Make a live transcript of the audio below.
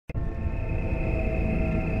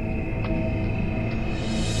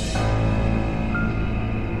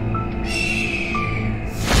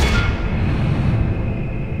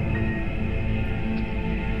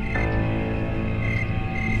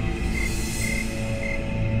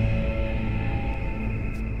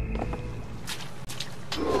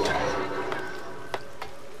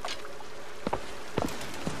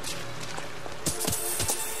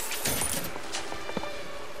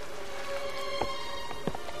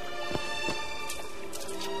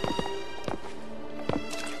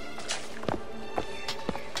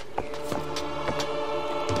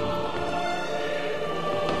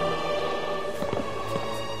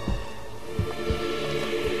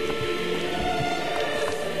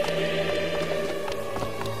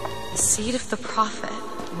The seed of the prophet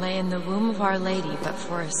lay in the womb of Our Lady but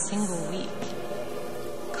for a single week.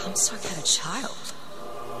 Comstock had a child.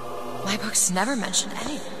 My books never mentioned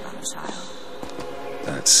anything about a child.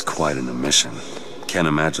 That's quite an omission. Can't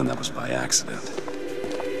imagine that was by accident.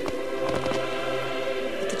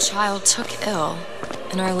 But the child took ill,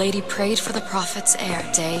 and Our Lady prayed for the prophet's heir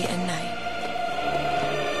day and night.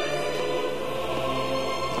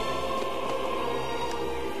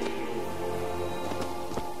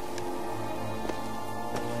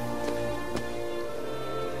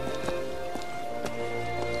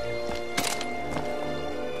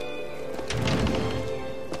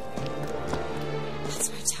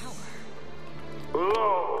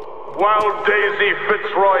 While Daisy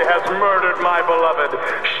Fitzroy has murdered my beloved,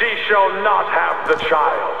 she shall not have the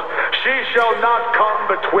child. She shall not come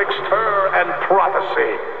betwixt her and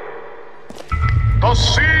prophecy. The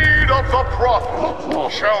seed of the prophet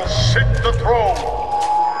shall sit the throne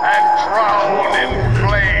and drown in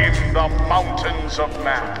flame the mountains of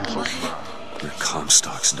man. You're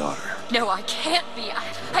Comstock's daughter. No, I can't be.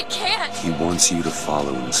 I can't. He wants you to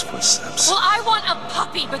follow in his footsteps. Well, I want a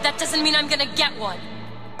puppy, but that doesn't mean I'm gonna get one.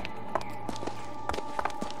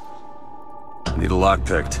 Need a lock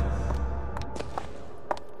picked.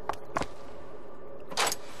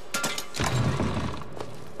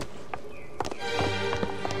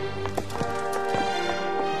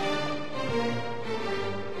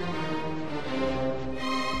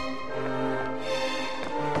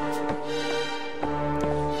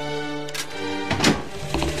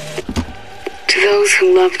 To those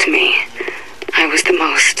who loved me, I was the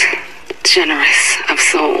most generous of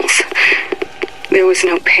souls. There was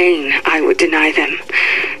no pain I would deny them,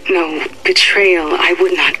 no betrayal I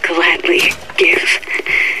would not gladly give.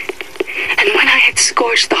 And when I had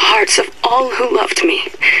scorched the hearts of all who loved me,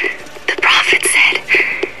 the prophet said,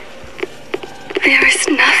 "There is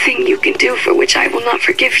nothing you can do for which I will not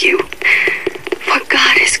forgive you, for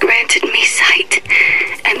God has granted me sight,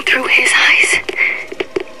 and through his eyes,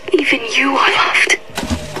 even you are loved."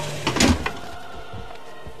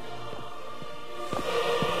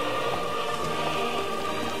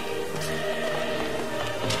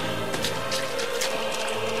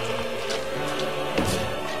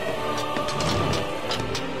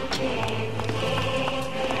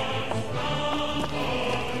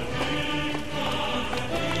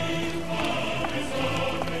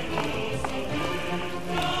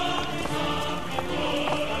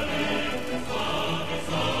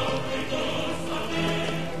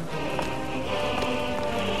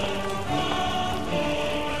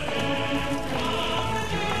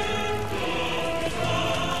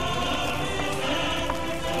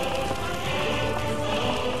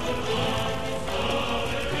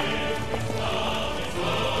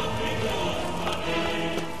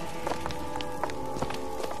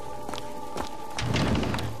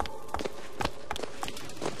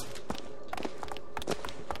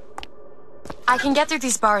 I can get through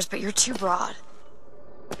these bars, but you're too broad.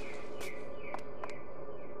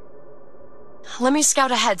 Let me scout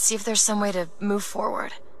ahead, see if there's some way to move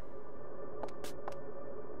forward.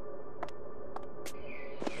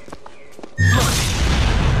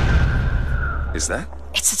 Is that?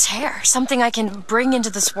 It's a tear, something I can bring into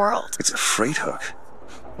this world. It's a freight hook.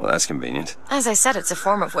 Well, that's convenient. As I said, it's a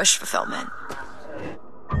form of wish fulfillment.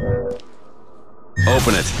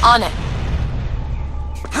 Open it. On it.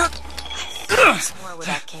 There's more where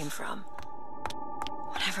that came from.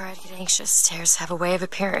 Whenever I'd get anxious, tears have a way of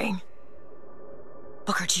appearing.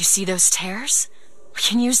 Booker, do you see those tears? We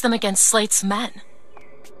can use them against Slate's men.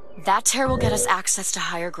 That tear will get us access to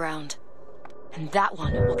higher ground. And that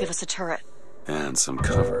one will give us a turret. And some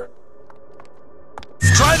cover.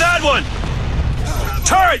 Try that one!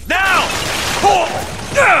 Turret, now!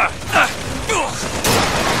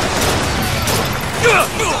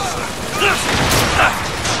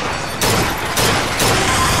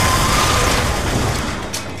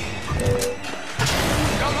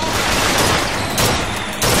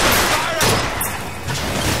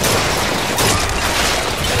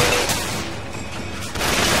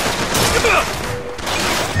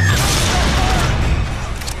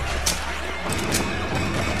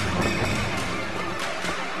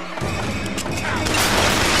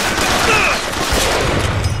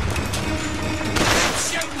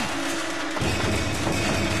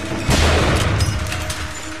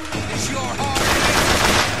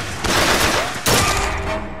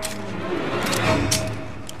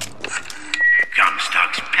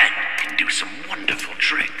 Comstock's pet can do some wonderful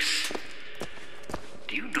tricks.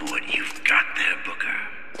 Do you know what you've got there, Booker?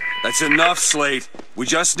 That's enough, Slate. We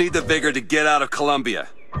just need the vigor to get out of Columbia.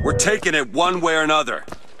 We're taking it one way or another.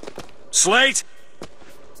 Slate!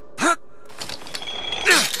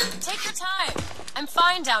 time. I'm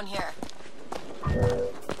fine down here.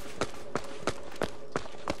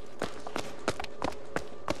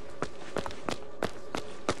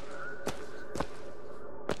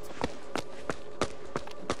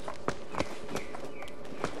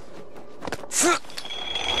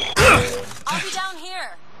 I'll be down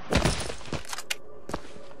here.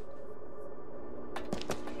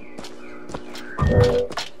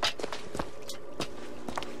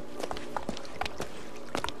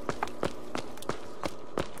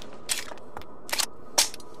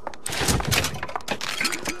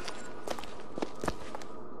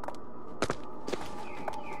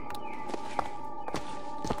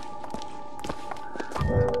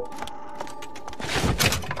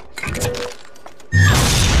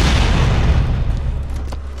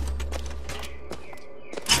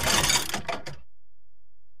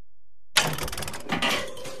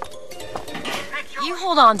 You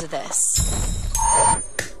hold on to this.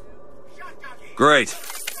 Great.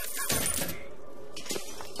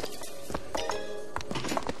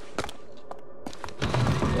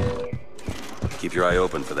 Keep your eye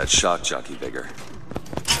open for that shock jockey vigor.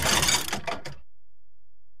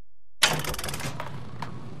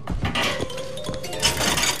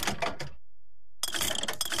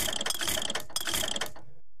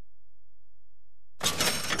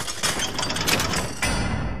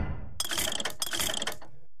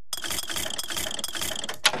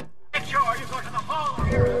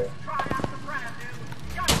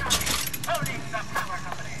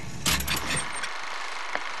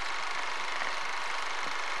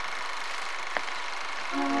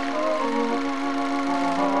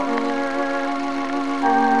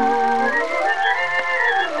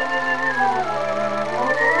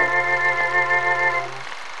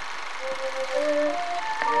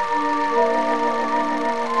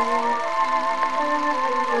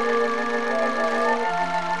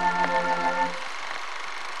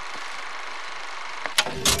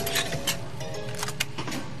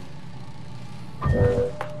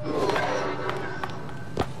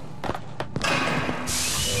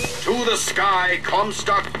 To the sky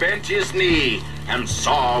Comstock bent his knee and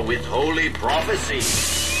saw with holy prophecy.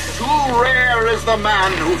 Too rare is the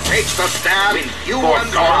man who takes a stand in human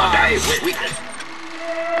paradise with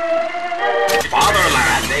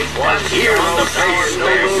fatherland was here on the place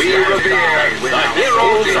where we revere the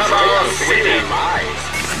heroes of our city.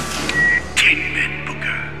 10 men,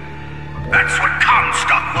 Booker. That's what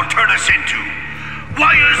Comstock will turn us into.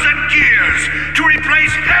 Wires and gears to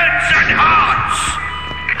replace heads and hearts.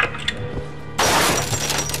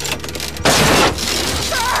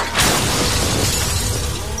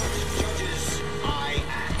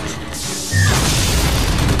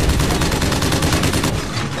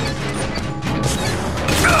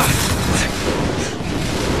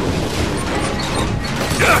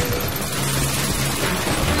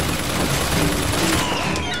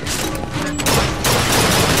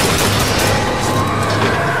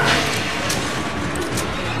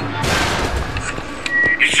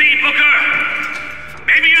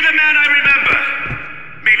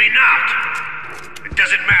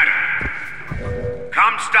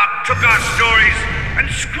 Comstock took our stories and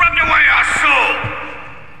scrubbed away our soul.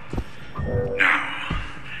 Now,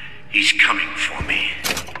 he's coming for me.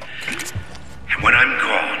 And when I'm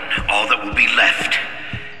gone, all that will be left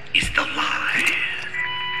is the lie.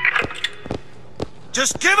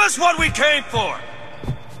 Just give us what we came for!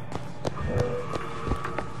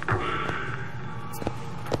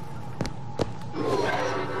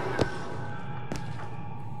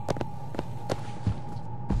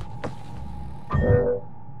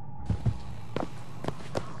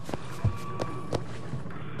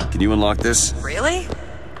 Can you unlock this? Really?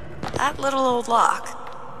 That little old lock.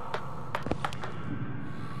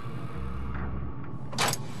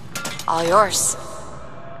 All yours.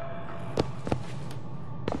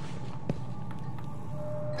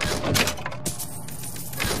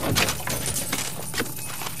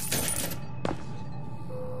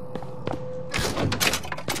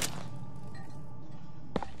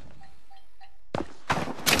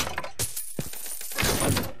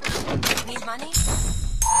 Need money?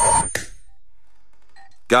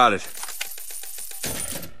 Got it.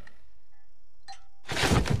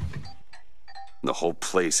 The whole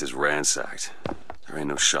place is ransacked. There ain't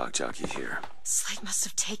no shock jockey here. Slate must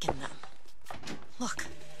have taken them. Look.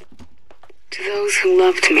 To those who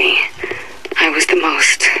loved me, I was the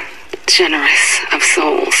most generous of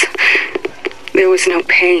souls. There was no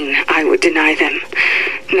pain I would deny them,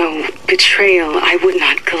 no betrayal I would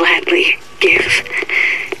not gladly give.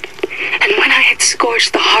 And when I had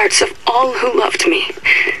scorched the hearts of all who loved me,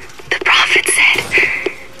 the prophet said,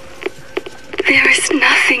 "There is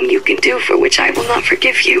nothing you can do do for which I will not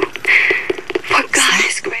forgive you. What God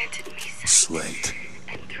has granted me. Slate.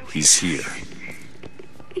 He's here.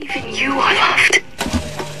 Even you are loved.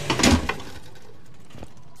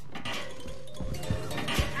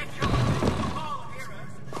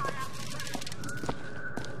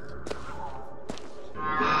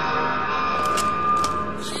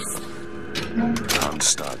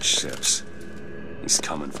 Comstock ships. He's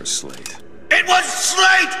coming for Slate. It was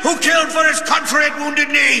Slate who killed for his country at Wounded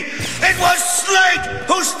Knee! It was Slate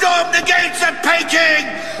who stormed the gates at Peking!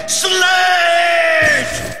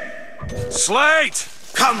 Slate! Slate!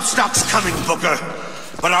 Comstock's coming, Booker.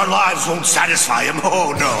 But our lives won't satisfy him,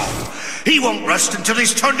 oh no. He won't rest until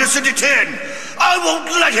he's turned us into tin. I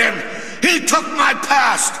won't let him! He took my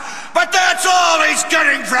past, but that's all he's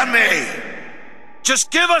getting from me!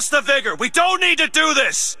 Just give us the vigor! We don't need to do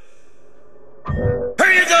this!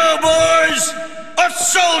 Here you go, boys! A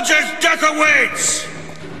soldier's death awaits!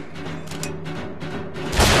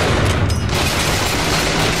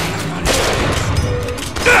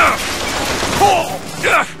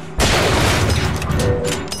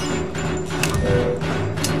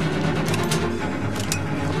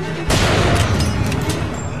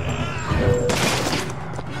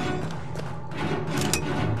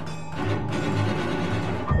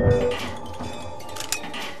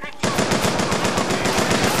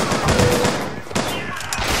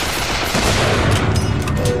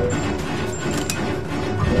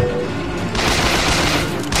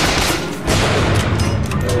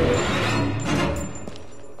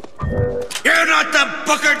 You're not the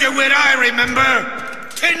Booker DeWitt I remember!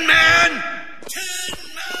 Tin Man! Tin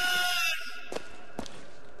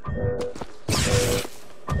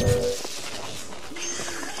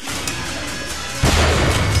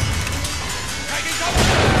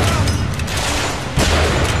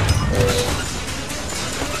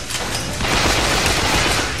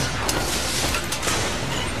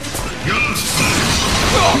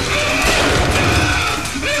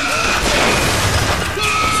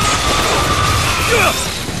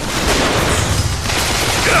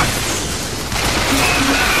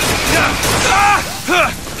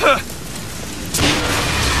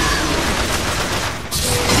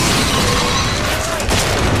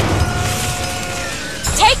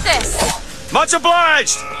Take this! Much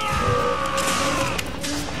obliged!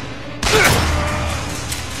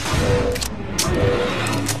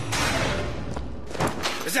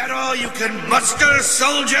 Is that all you can muster,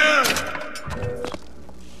 soldier?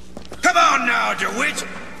 Come on now, DeWitt!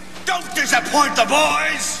 Don't disappoint the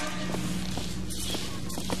boys!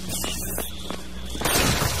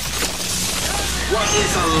 What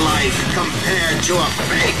is a life compared to a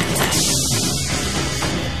fake?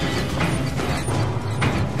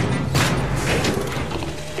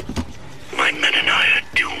 My men and I are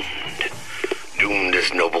doomed. Doomed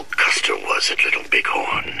as Noble Custer was at Little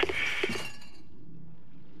Bighorn.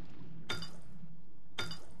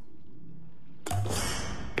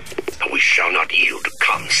 But we shall not yield to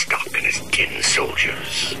Comstock and his tin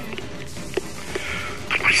soldiers.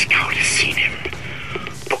 But my scout has seen him.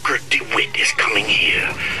 Booker DeWitt is coming here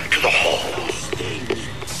to the hall.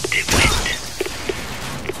 DeWitt.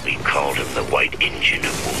 We called him the White Engine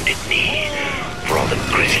of Wounded Knee for all the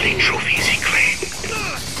grisly trophies he claimed.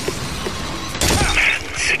 A man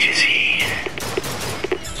such as he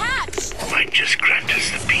might just grant us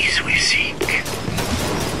the peace we seek.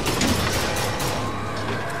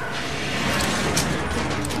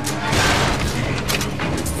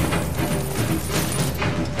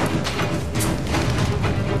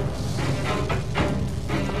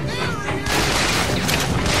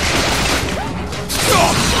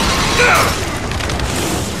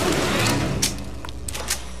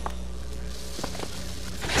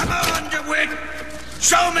 Come on, DeWitt!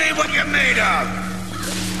 Show me what you're made of!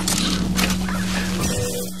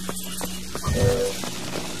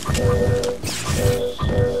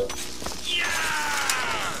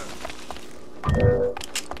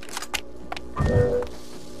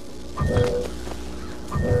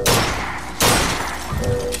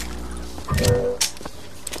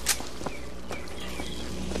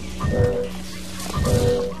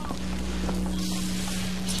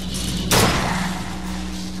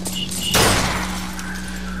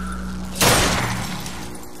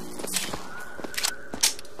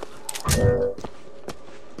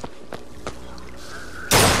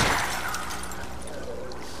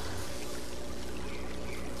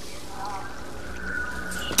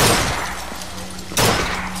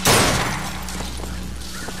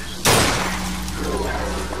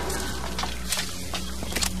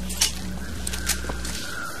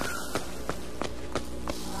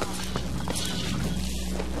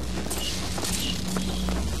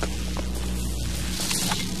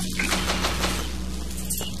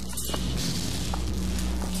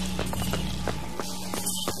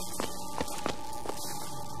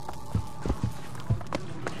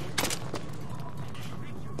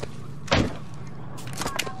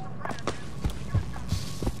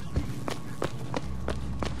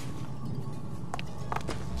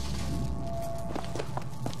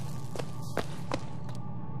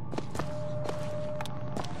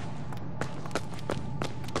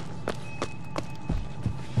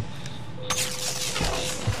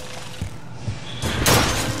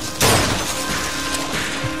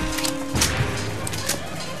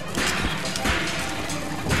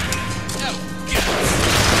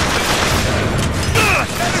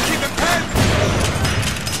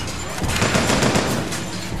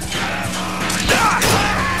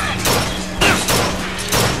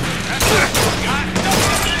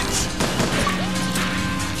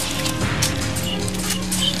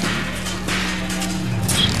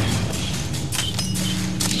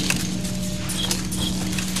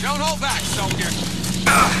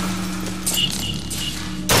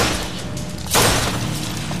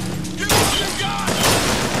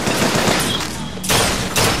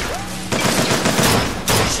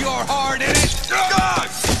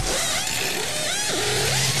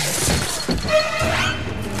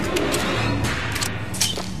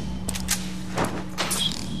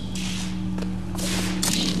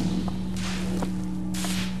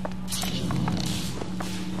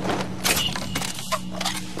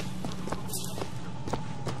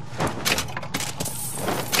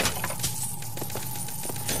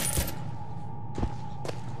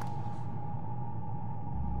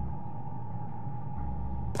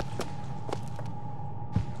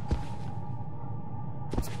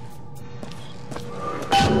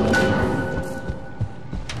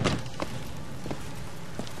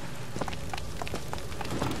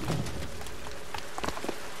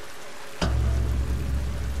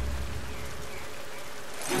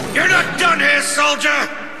 soldier!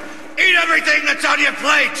 Eat everything that's on your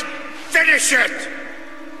plate! Finish it!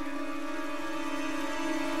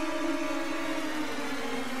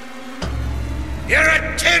 You're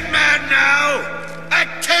a Tin Man now!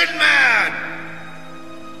 A Tin Man!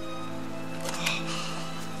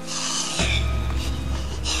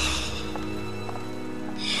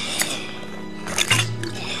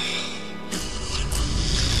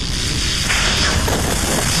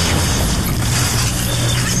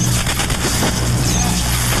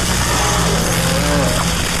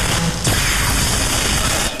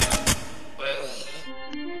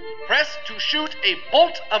 Press to shoot a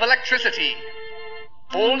bolt of electricity.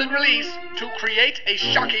 Hold and release to create a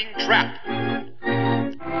shocking trap.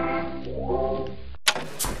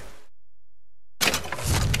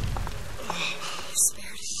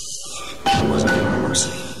 There wasn't any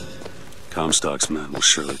mercy. Comstock's men will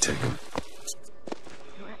surely take him.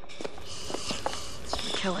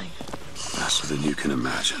 Killing. Faster than you can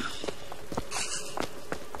imagine.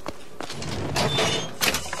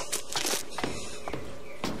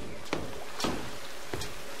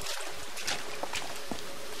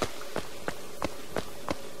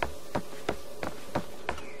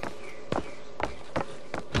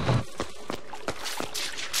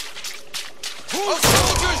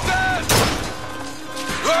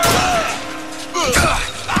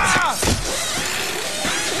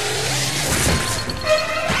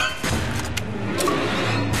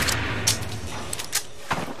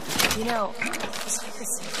 You know, those figures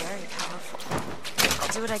seem very powerful.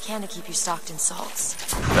 I'll do what I can to keep you stocked in salts.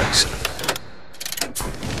 Thanks.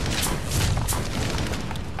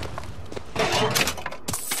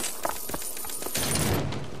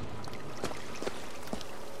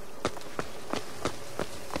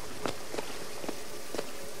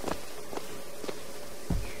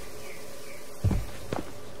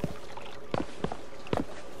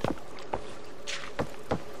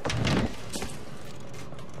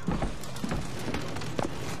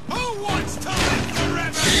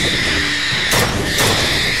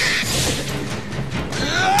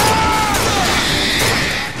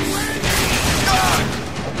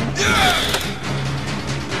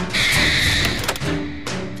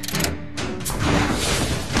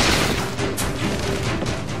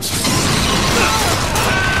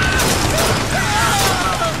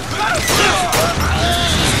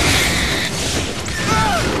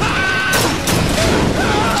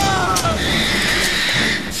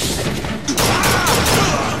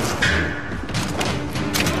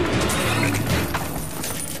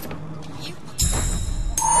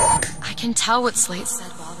 I can tell what Slate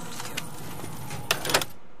said bothered you.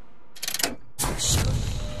 Show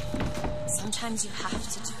me. Sometimes you have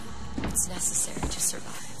to do what's necessary to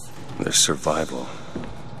survive. There's survival,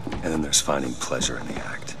 and then there's finding pleasure in the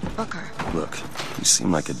act. Booker. Look, you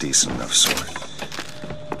seem like a decent enough sort.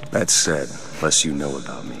 That said, less you know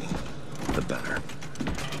about me, the better.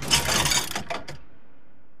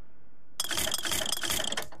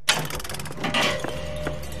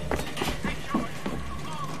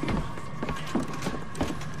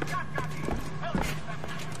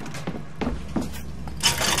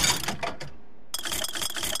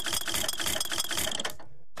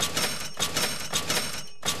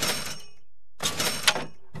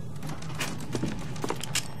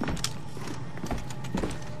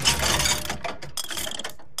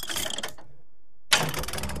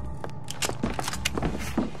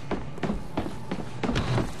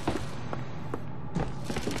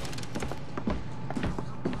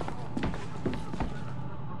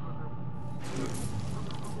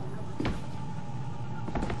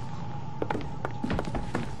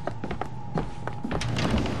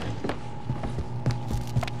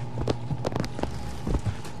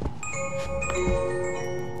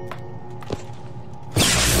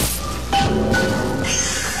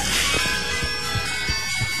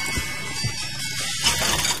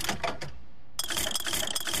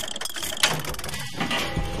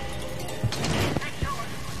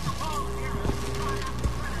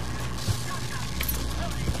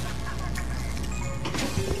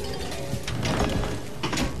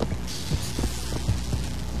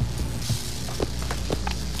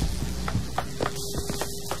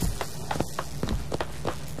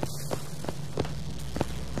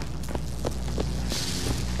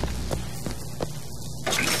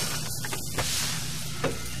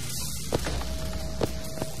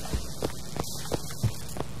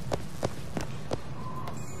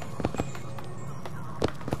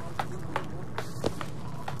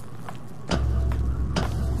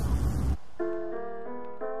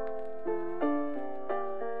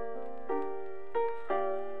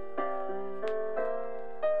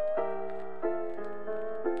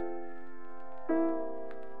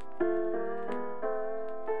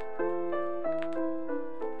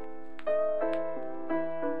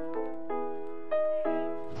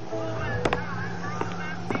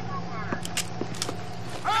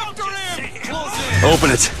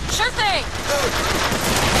 open it. Sure thing!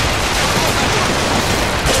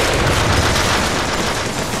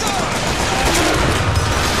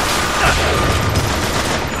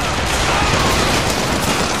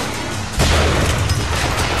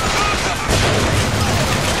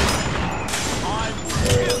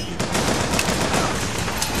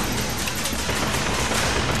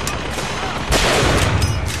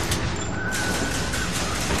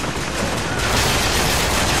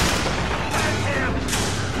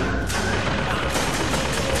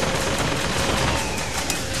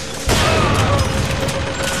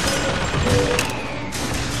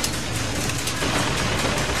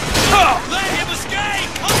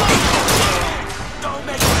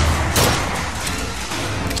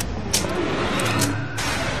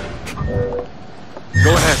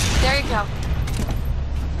 Go ahead. There you go.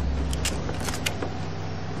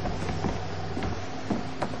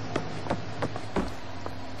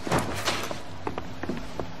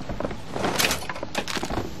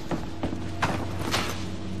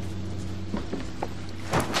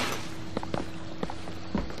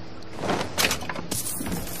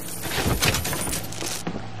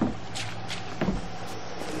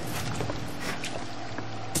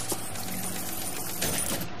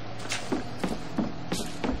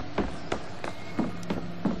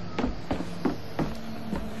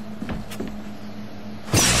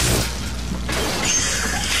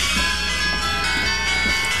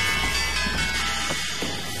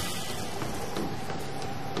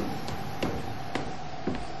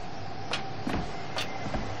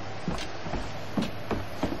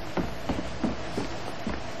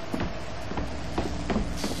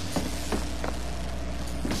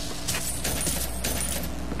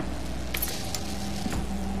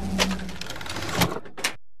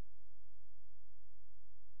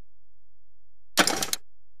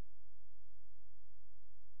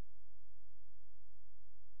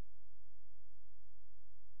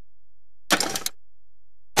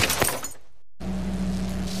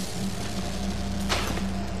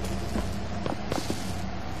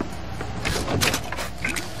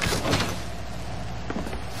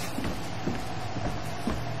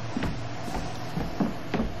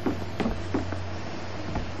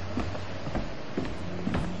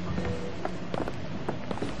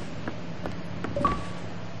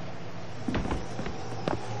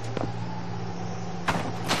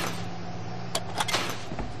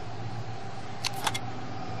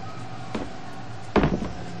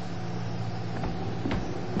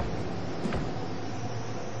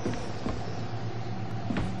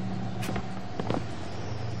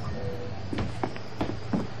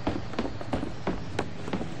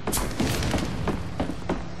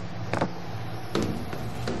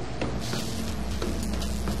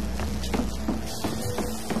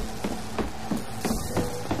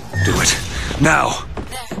 Do it. Now!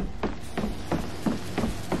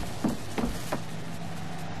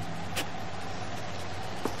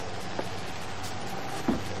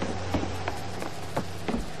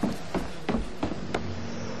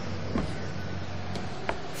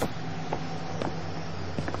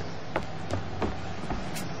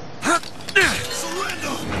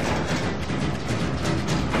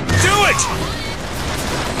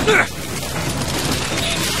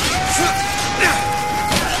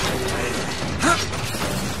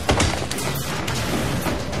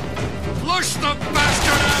 Push the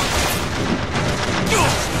bastard out!